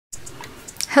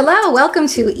Hello, welcome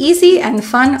to Easy and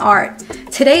Fun Art.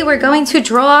 Today we're going to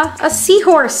draw a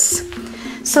seahorse.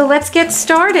 So let's get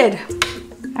started.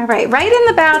 All right, right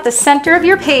in about the center of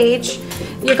your page,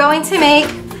 you're going to make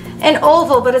an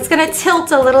oval, but it's going to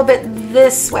tilt a little bit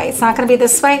this way. It's not going to be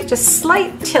this way, just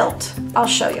slight tilt. I'll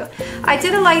show you. I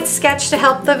did a light sketch to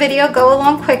help the video go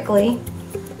along quickly.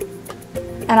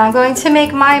 And I'm going to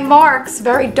make my marks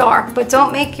very dark, but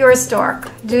don't make yours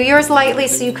dark. Do yours lightly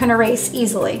so you can erase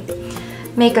easily.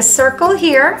 Make a circle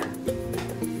here,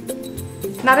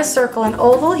 not a circle, an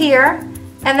oval here,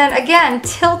 and then again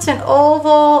tilt an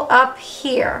oval up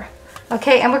here.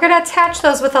 Okay, and we're going to attach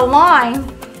those with a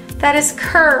line that is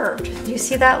curved. Do you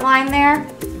see that line there?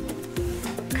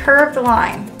 Curved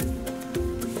line.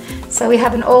 So we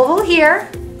have an oval here,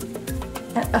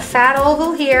 a fat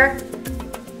oval here,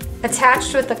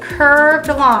 attached with a curved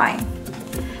line.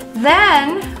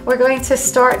 Then we're going to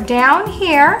start down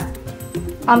here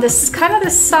on this kind of the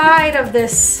side of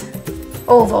this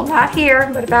oval, not here,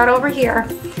 but about over here.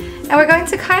 And we're going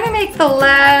to kind of make the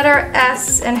letter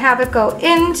S and have it go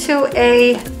into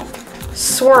a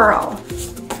swirl.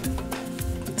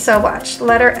 So watch,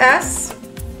 letter S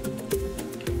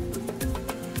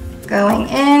going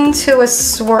into a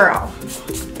swirl.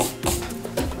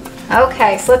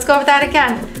 Okay, so let's go over that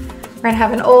again. We're going to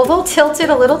have an oval tilted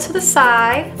a little to the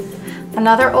side,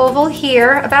 another oval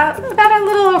here, about a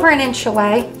little over an inch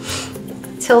away,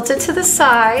 tilted to the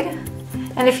side.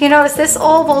 And if you notice, this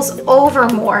oval's over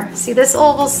more. See, this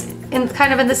oval's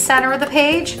kind of in the center of the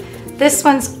page. This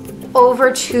one's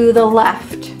over to the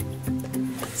left.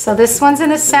 So this one's in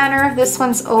the center, this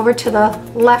one's over to the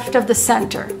left of the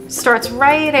center. Starts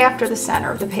right after the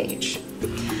center of the page.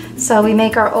 So we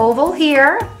make our oval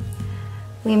here.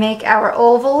 We make our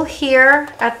oval here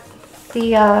at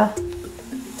the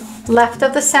left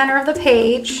of the center of the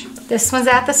page. This one's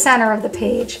at the center of the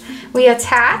page. We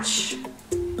attach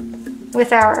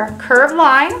with our curved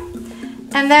line,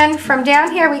 and then from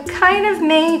down here we kind of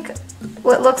make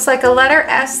what looks like a letter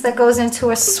S that goes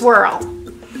into a swirl.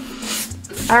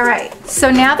 All right, so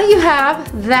now that you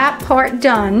have that part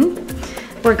done,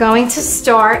 we're going to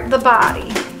start the body.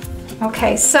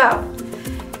 Okay, so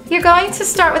you're going to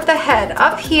start with the head.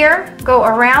 Up here, go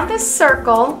around this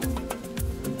circle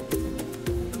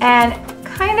and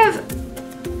kind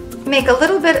of make a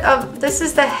little bit of, this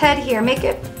is the head here, make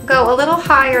it go a little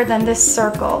higher than this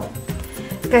circle.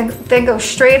 Then go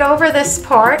straight over this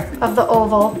part of the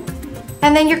oval.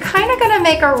 And then you're kind of going to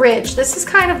make a ridge. This is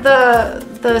kind of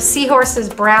the seahorse's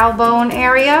brow bone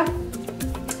area.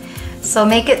 So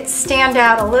make it stand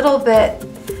out a little bit.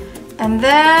 And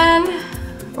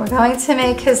then we're going to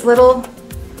make his little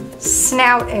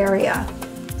snout area.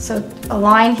 So a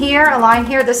line here, a line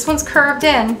here. This one's curved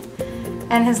in,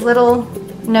 and his little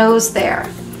nose there.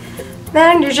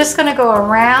 Then you're just going to go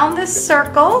around this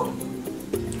circle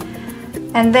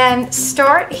and then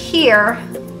start here,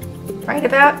 right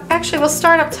about, actually we'll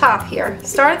start up top here.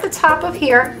 Start at the top of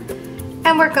here,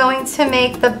 and we're going to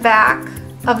make the back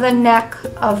of the neck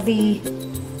of the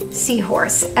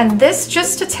seahorse. And this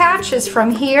just attaches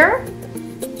from here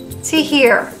to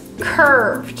here,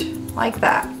 curved like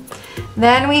that.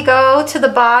 Then we go to the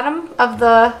bottom of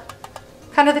the,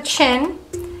 kind of the chin,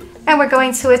 and we're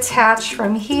going to attach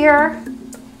from here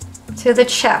to the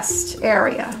chest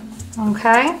area,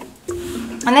 okay?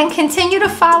 And then continue to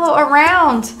follow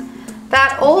around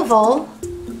that oval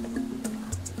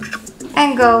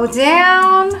and go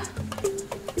down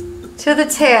to the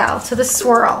tail, to the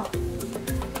swirl.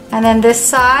 And then this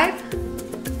side,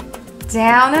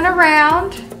 down and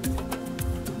around,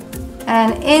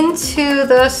 and into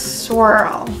the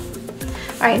swirl.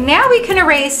 All right, now we can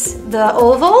erase the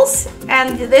ovals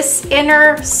and this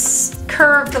inner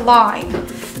curved line.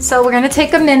 So we're going to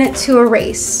take a minute to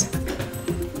erase.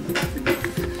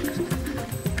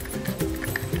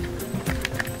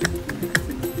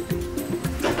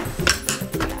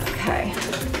 Okay.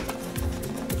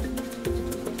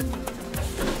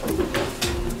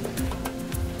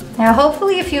 Now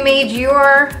hopefully if you made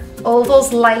your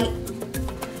ovals light,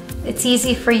 it's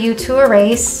easy for you to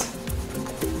erase.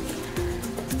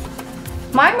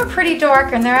 Mine were pretty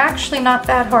dark and they're actually not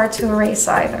that hard to erase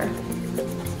either.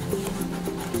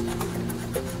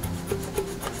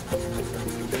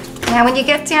 Now when you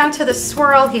get down to the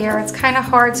swirl here, it's kind of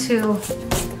hard to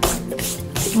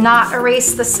not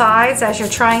erase the sides as you're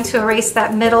trying to erase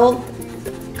that middle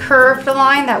curved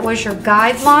line that was your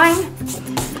guideline.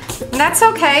 And that's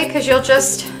okay because you'll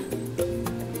just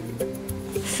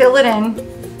fill it in.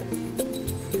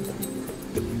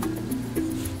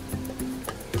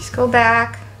 Just go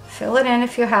back, fill it in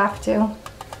if you have to.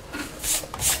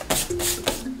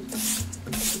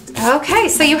 Okay,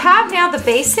 so you have now the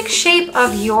basic shape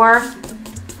of your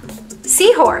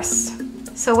seahorse.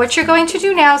 So what you're going to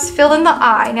do now is fill in the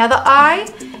eye. Now the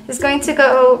eye is going to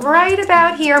go right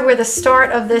about here where the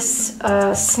start of this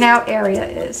snout area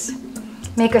is.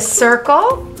 Make a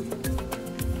circle,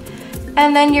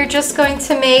 and then you're just going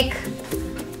to make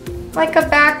like a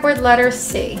backward letter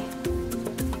C.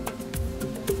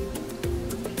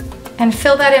 And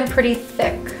fill that in pretty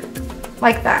thick,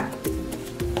 like that.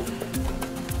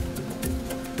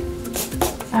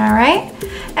 All right,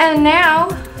 and now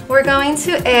we're going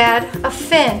to add a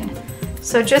fin.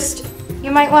 So just, you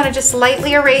might want to just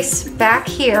lightly erase back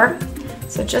here.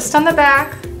 So just on the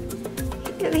back,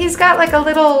 he's got like a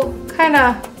little kind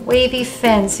of wavy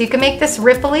fin. So you can make this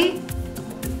ripply,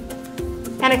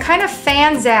 and it kind of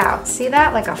fans out. See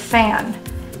that? Like a fan.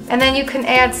 And then you can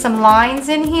add some lines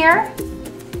in here.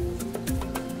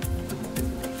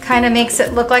 Kind of makes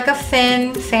it look like a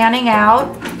fin fanning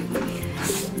out.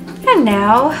 And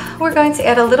now we're going to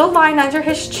add a little line under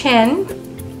his chin,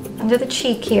 under the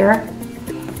cheek here.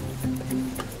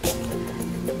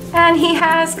 And he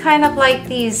has kind of like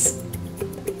these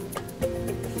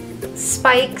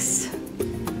spikes.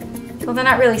 Well, they're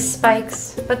not really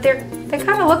spikes, but they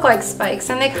kind of look like spikes,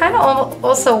 and they kind of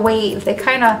also wave. They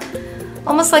kind of,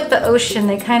 almost like the ocean,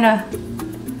 they kind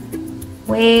of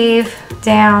wave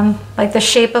down, like the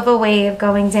shape of a wave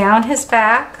going down his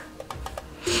back.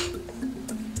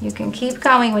 You can keep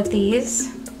going with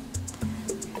these.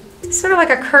 Sort of like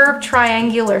a curved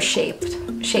triangular shape.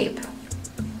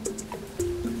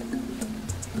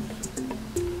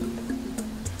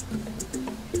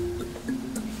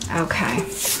 Okay.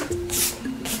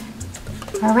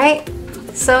 All right,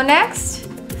 so next,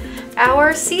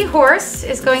 our seahorse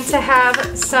is going to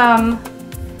have some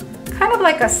kind of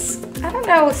like a, I don't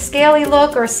know, scaly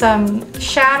look or some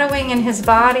shadowing in his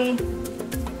body.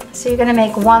 So you're gonna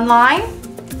make one line,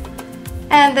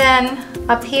 and then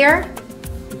up here,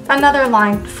 another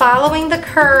line following the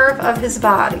curve of his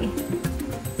body.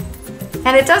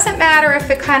 And it doesn't matter if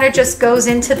it kind of just goes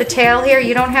into the tail here.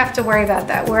 You don't have to worry about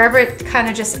that. Wherever it kind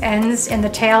of just ends in the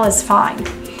tail is fine.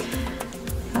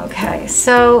 Okay,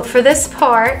 so for this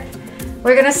part,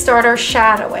 we're gonna start our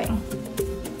shadowing.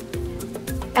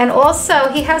 And also,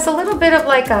 he has a little bit of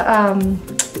like a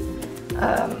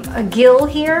gill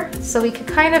here, so we could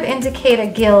kind of indicate a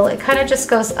gill. It kind of just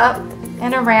goes up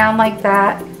and around like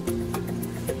that.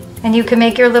 And you can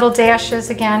make your little dashes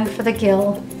again for the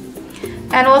gill.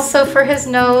 And also for his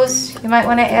nose, you might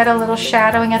want to add a little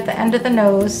shadowing at the end of the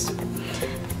nose.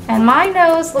 And my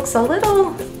nose looks a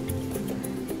little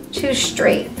too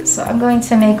straight, so I'm going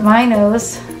to make my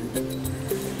nose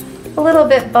a little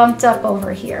bit bumped up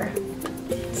over here.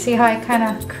 See how I kind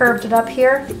of curved it up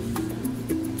here?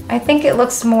 I think it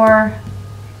looks more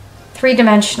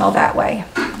three-dimensional that way.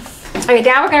 All right,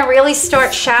 now we're going to really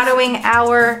start shadowing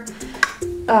our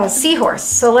seahorse.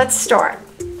 So let's start.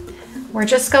 We're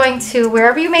just going to,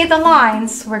 wherever you made the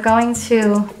lines, we're going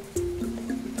to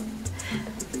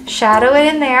shadow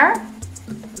it in there,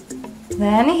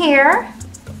 then here,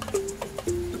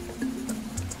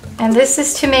 and this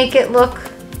is to make it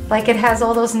look like it has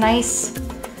all those nice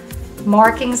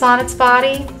markings on its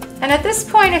body. And at this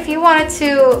point, if you wanted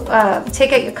to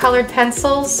take out your colored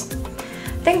pencils,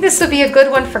 I think this would be a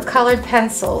good one for colored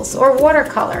pencils or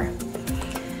watercolor.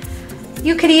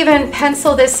 You could even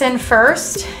pencil this in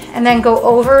first and then go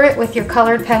over it with your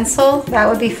colored pencil. That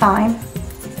would be fine.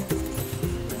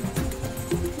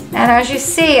 And as you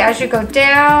see, as you go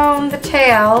down the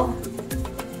tail,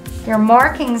 your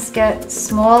markings get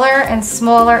smaller and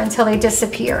smaller until they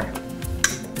disappear.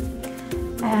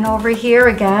 And over here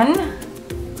again,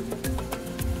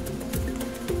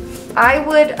 I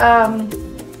would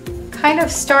kind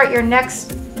of start your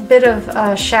next bit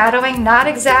of shadowing, not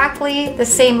exactly the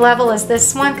same level as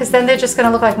this one, because then they're just going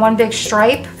to look like one big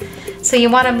stripe. So you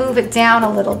want to move it down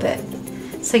a little bit.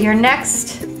 So your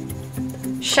next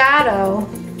shadow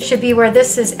should be where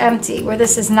this is empty, where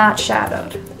this is not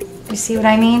shadowed. You see what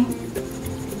I mean?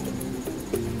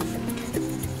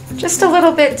 Just a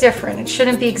little bit different. It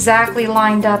shouldn't be exactly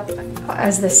lined up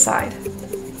as this side.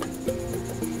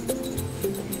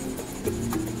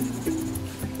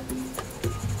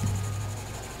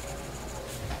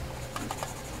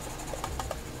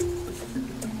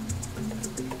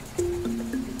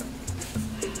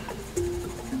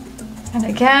 And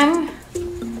again,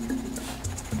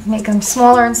 make them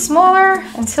smaller and smaller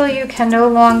until you can no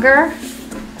longer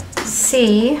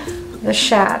see the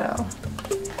shadow.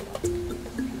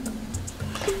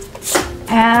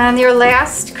 And your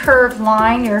last curved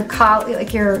line, your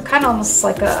kind of almost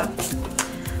like a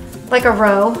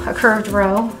row, a curved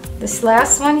row. This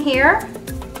last one here,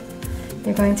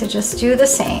 you're going to just do the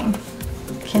same.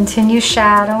 Continue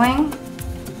shadowing.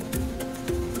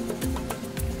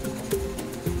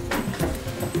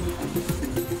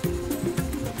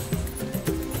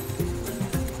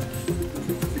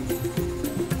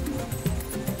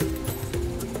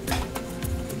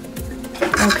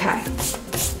 Okay.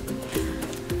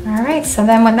 All right, so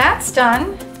then when that's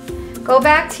done, go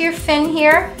back to your fin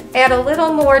here, add a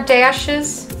little more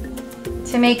dashes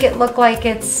to make it look like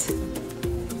it's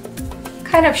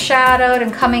kind of shadowed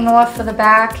and coming off of the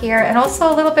back here, and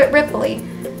also a little bit ripply.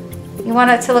 You want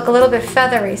it to look a little bit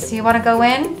feathery, so you want to go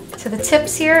in to the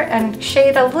tips here and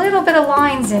shade a little bit of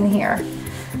lines in here,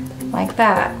 like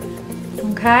that,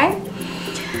 okay?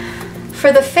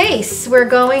 For the face, we're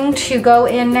going to go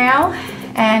in now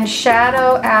and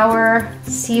shadow our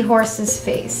seahorse's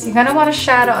face. You're going to want to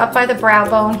shadow up by the brow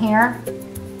bone here,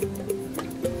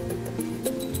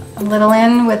 a little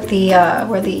in with the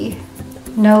where the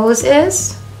nose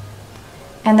is,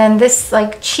 and then this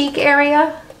like cheek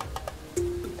area,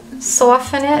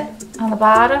 soften it on the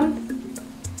bottom,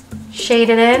 shade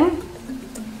it in,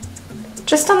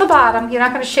 just on the bottom. You're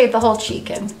not going to shade the whole cheek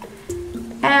in,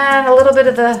 and a little bit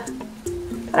of the,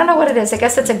 I don't know what it is, I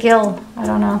guess it's a gill, I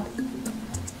don't know.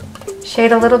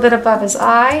 Shade a little bit above his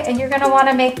eye, and you're going to want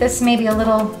to make this maybe a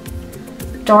little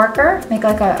darker, make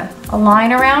like a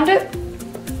line around it.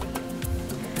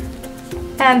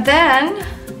 And then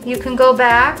you can go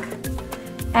back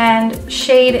and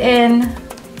shade in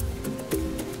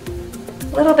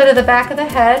a little bit of the back of the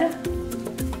head.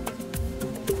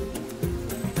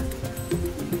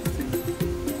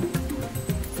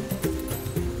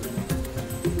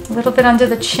 A little bit under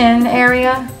the chin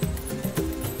area.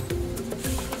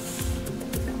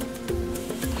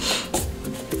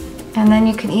 And then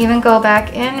you can even go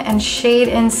back in and shade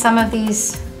in some of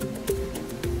these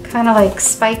kind of like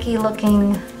spiky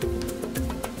looking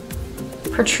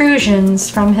protrusions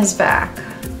from his back.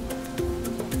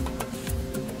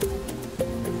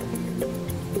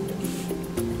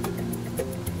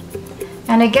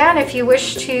 And again, if you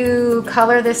wish to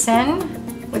color this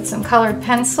in with some colored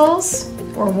pencils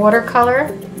or watercolor,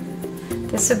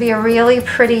 this would be a really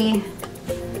pretty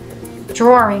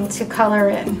drawing to color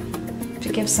in, to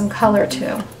give some color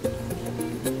to.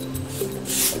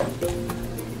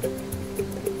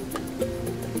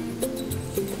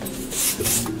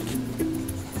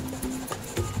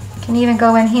 You can even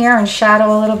go in here and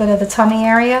shadow a little bit of the tummy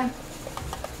area,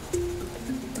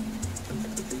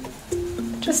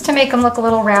 just to make them look a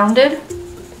little rounded.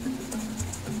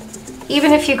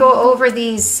 Even if you go over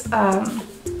these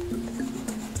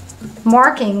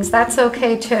markings, that's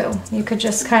okay too. You could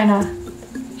just kind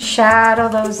of shadow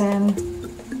those in.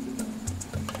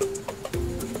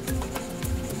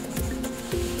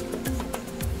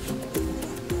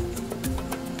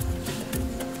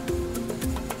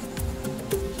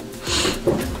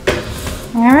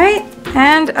 All right,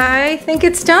 and I think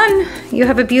it's done. You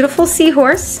have a beautiful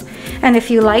seahorse. And if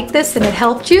you like this and it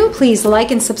helped you, please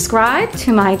like and subscribe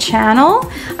to my channel.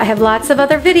 I have lots of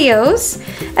other videos.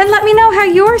 And let me know how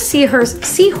your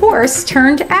seahorse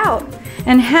turned out.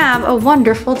 And have a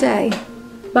wonderful day.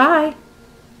 Bye.